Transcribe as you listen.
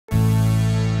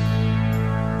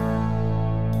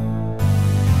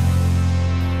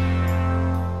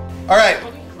All right,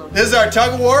 this is our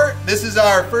tug of war. This is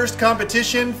our first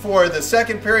competition for the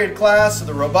second period class of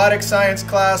the robotic science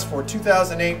class for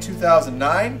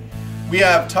 2008-2009. We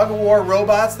have tug of war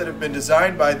robots that have been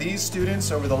designed by these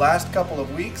students over the last couple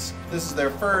of weeks. This is their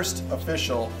first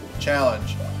official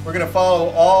challenge. We're going to follow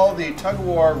all the tug of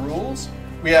war rules.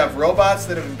 We have robots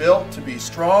that have been built to be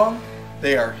strong,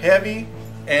 they are heavy,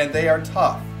 and they are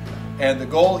tough. And the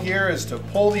goal here is to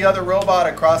pull the other robot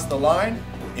across the line.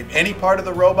 If any part of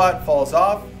the robot falls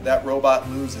off, that robot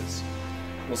loses.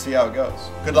 We'll see how it goes.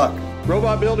 Good luck.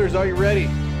 Robot builders, are you ready?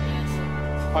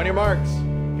 Yes. On your marks,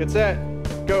 get set,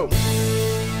 go.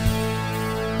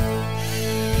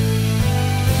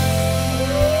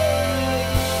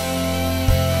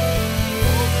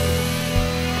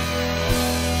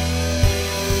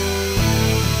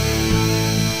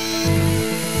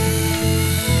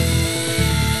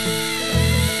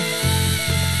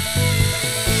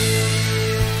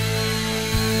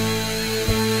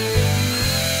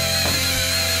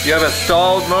 You have a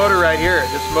stalled motor right here.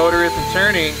 This motor isn't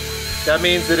turning. That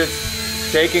means that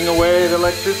it's taking away the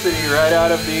electricity right out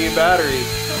of the battery.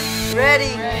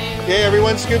 Ready. Okay,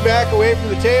 everyone scoot back away from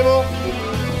the table.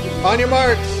 On your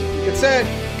marks, get set,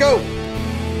 go.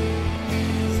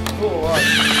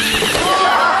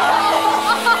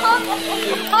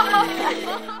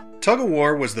 Tug of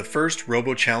War was the first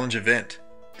Robo Challenge event.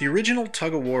 The original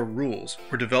Tug of War rules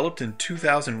were developed in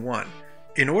 2001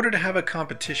 in order to have a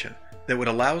competition that would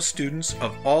allow students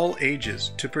of all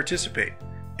ages to participate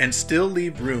and still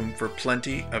leave room for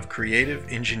plenty of creative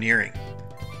engineering.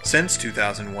 Since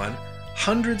 2001,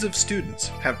 hundreds of students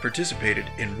have participated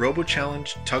in Robo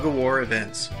Challenge Tug of War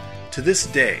events. To this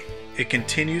day, it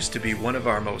continues to be one of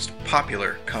our most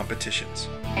popular competitions.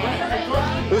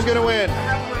 Who's gonna win?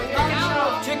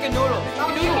 Chicken noodle.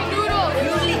 Chicken noodle.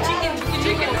 Usually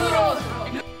chicken noodles.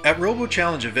 At Robo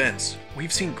Challenge events,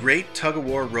 we've seen great tug of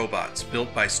war robots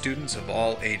built by students of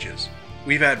all ages.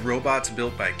 We've had robots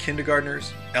built by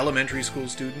kindergartners, elementary school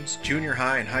students, junior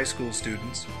high and high school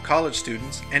students, college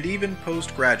students, and even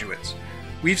postgraduates.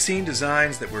 We've seen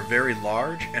designs that were very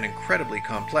large and incredibly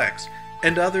complex,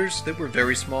 and others that were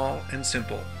very small and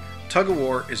simple. Tug of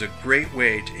war is a great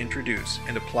way to introduce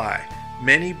and apply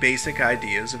many basic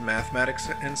ideas of mathematics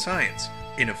and science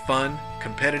in a fun,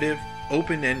 competitive,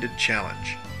 open-ended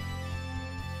challenge.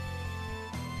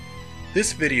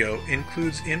 This video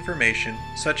includes information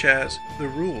such as the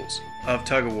rules of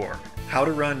tug of war, how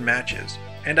to run matches,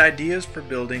 and ideas for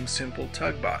building simple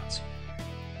tugbots.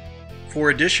 For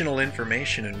additional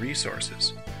information and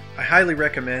resources, I highly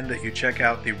recommend that you check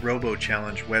out the Robo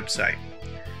Challenge website.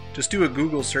 Just do a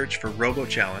Google search for Robo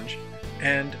Challenge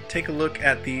and take a look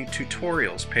at the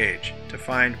tutorials page to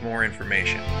find more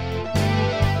information.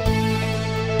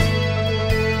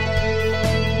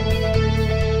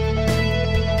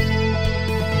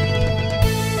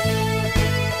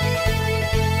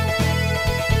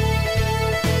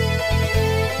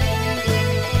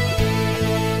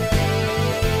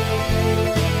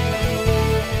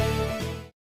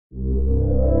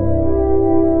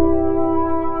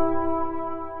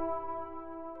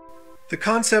 The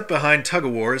concept behind tug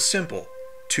of war is simple.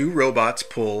 Two robots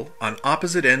pull on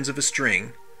opposite ends of a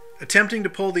string, attempting to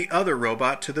pull the other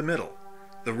robot to the middle.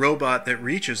 The robot that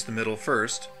reaches the middle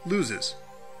first loses.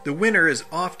 The winner is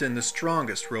often the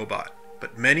strongest robot,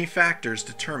 but many factors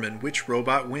determine which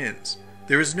robot wins.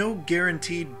 There is no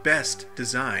guaranteed best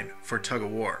design for tug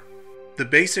of war. The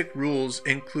basic rules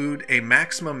include a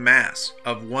maximum mass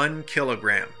of 1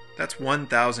 kilogram. That's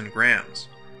 1,000 grams.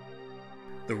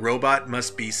 The robot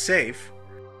must be safe.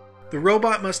 The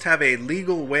robot must have a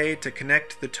legal way to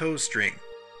connect the tow string.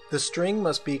 The string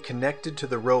must be connected to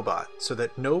the robot so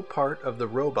that no part of the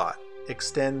robot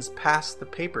extends past the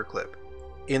paperclip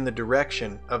in the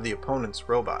direction of the opponent's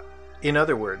robot. In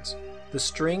other words, the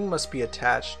string must be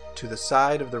attached to the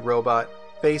side of the robot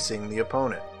facing the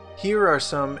opponent. Here are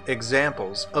some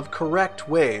examples of correct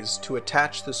ways to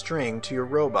attach the string to your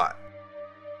robot.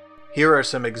 Here are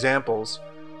some examples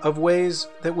of ways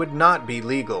that would not be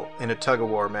legal in a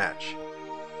tug-of-war match.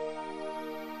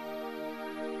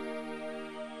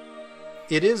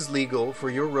 It is legal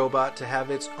for your robot to have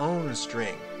its own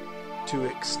string, to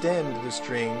extend the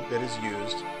string that is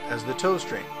used as the tow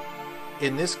string.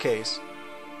 In this case,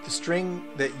 the string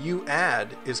that you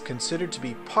add is considered to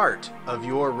be part of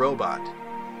your robot.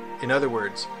 In other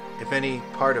words, if any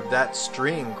part of that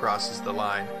string crosses the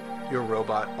line, your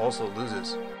robot also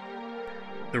loses.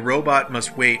 The robot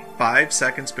must wait 5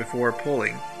 seconds before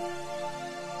pulling,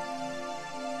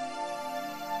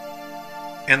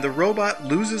 and the robot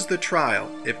loses the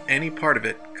trial if any part of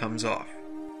it comes off.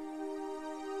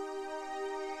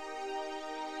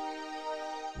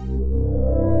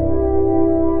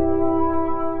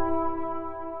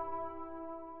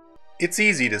 It's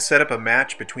easy to set up a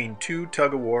match between two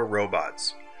tug-of-war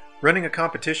robots. Running a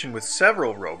competition with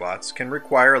several robots can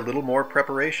require a little more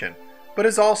preparation, but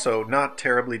is also not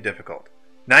terribly difficult.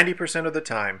 90% of the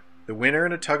time, the winner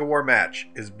in a tug-of-war match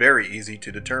is very easy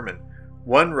to determine.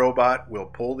 One robot will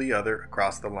pull the other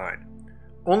across the line.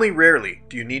 Only rarely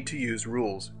do you need to use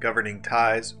rules governing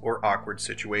ties or awkward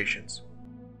situations.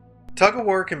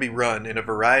 Tug-of-war can be run in a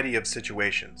variety of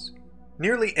situations.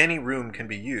 Nearly any room can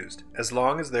be used, as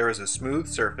long as there is a smooth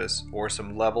surface or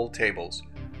some level tables.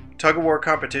 Tug-of-war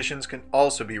competitions can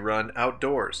also be run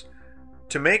outdoors.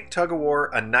 To make tug-of-war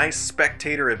a nice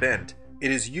spectator event, it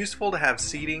is useful to have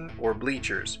seating or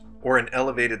bleachers, or an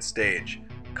elevated stage.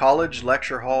 College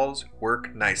lecture halls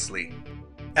work nicely.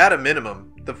 At a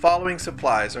minimum, the following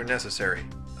supplies are necessary: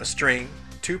 a string,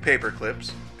 2 paper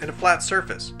clips, and a flat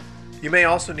surface. You may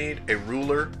also need a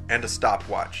ruler and a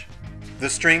stopwatch. The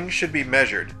string should be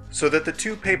measured so that the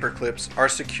 2 paper clips are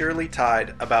securely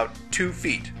tied about 2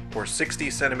 feet or 60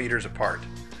 centimeters apart.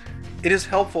 It is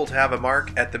helpful to have a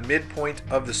mark at the midpoint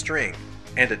of the string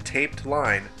and a taped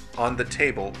line on the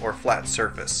table or flat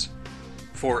surface.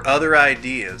 For other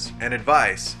ideas and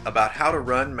advice about how to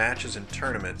run matches and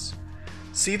tournaments,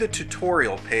 see the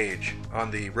tutorial page on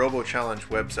the Robo Challenge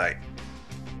website.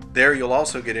 There you'll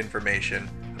also get information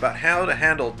about how to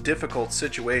handle difficult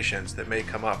situations that may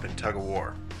come up in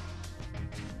tug-of-war.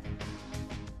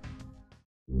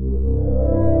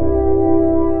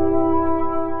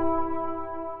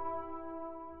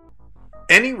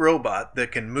 Any robot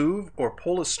that can move or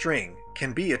pull a string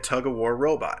can be a tug-of-war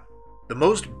robot. The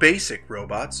most basic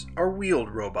robots are wheeled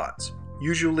robots,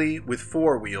 usually with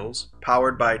 4 wheels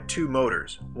powered by 2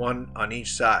 motors, one on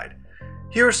each side.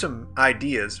 Here are some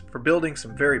ideas for building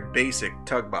some very basic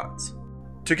tugbots.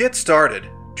 To get started,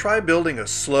 try building a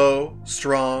slow,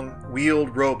 strong,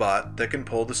 wheeled robot that can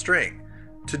pull the string.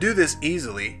 To do this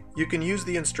easily, you can use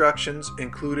the instructions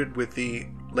included with the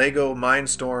LEGO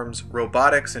Mindstorm's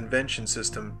Robotics Invention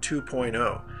System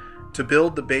 2.0 to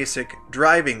build the basic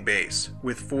driving base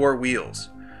with 4 wheels.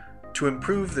 To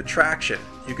improve the traction,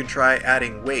 you can try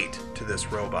adding weight to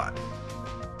this robot.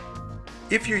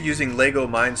 If you're using LEGO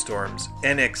Mindstorm's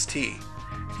NXT,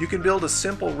 you can build a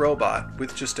simple robot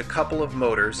with just a couple of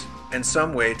motors and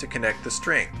some way to connect the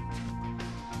string.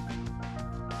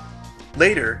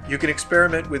 Later, you can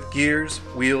experiment with gears,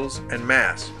 wheels, and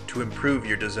mass to improve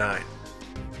your design.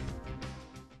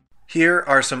 Here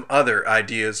are some other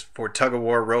ideas for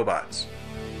tug-of-war robots.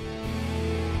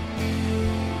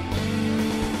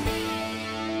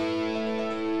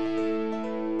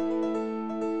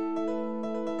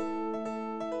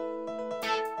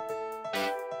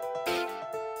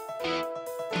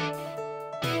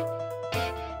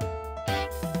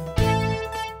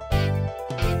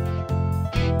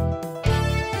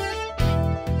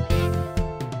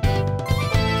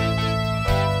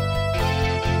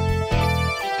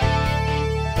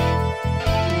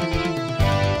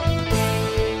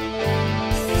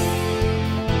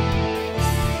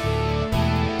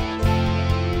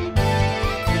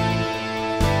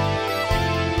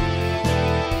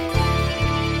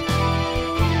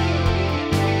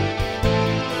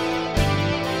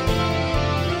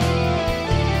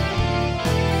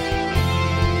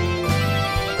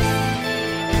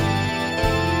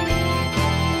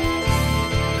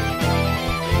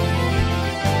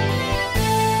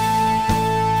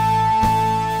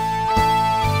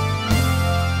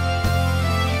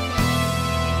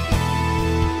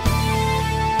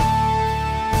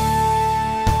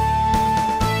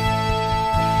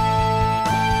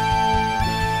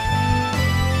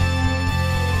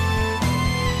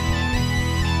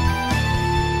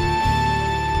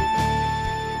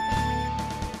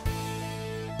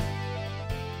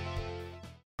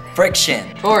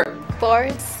 Friction. Torque.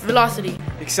 Force. Velocity.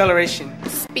 Acceleration.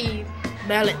 Speed.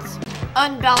 Balance.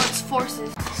 Unbalanced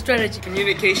forces. Strategy.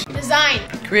 Communication. Design.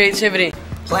 Creativity.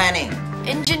 Planning.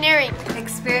 Engineering.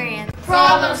 Experience.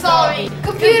 Problem solving.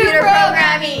 Computer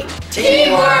programming.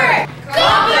 Teamwork.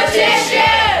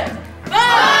 Competition.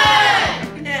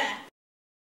 Fun.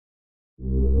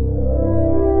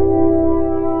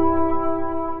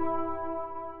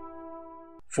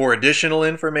 For additional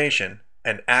information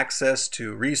and access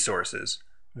to resources,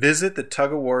 visit the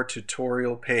Tug-of-War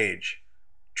tutorial page.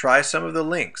 Try some of the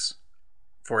links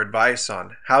for advice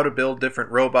on how to build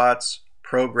different robots,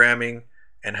 programming,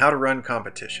 and how to run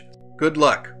competitions. Good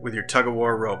luck with your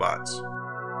Tug-of-War robots.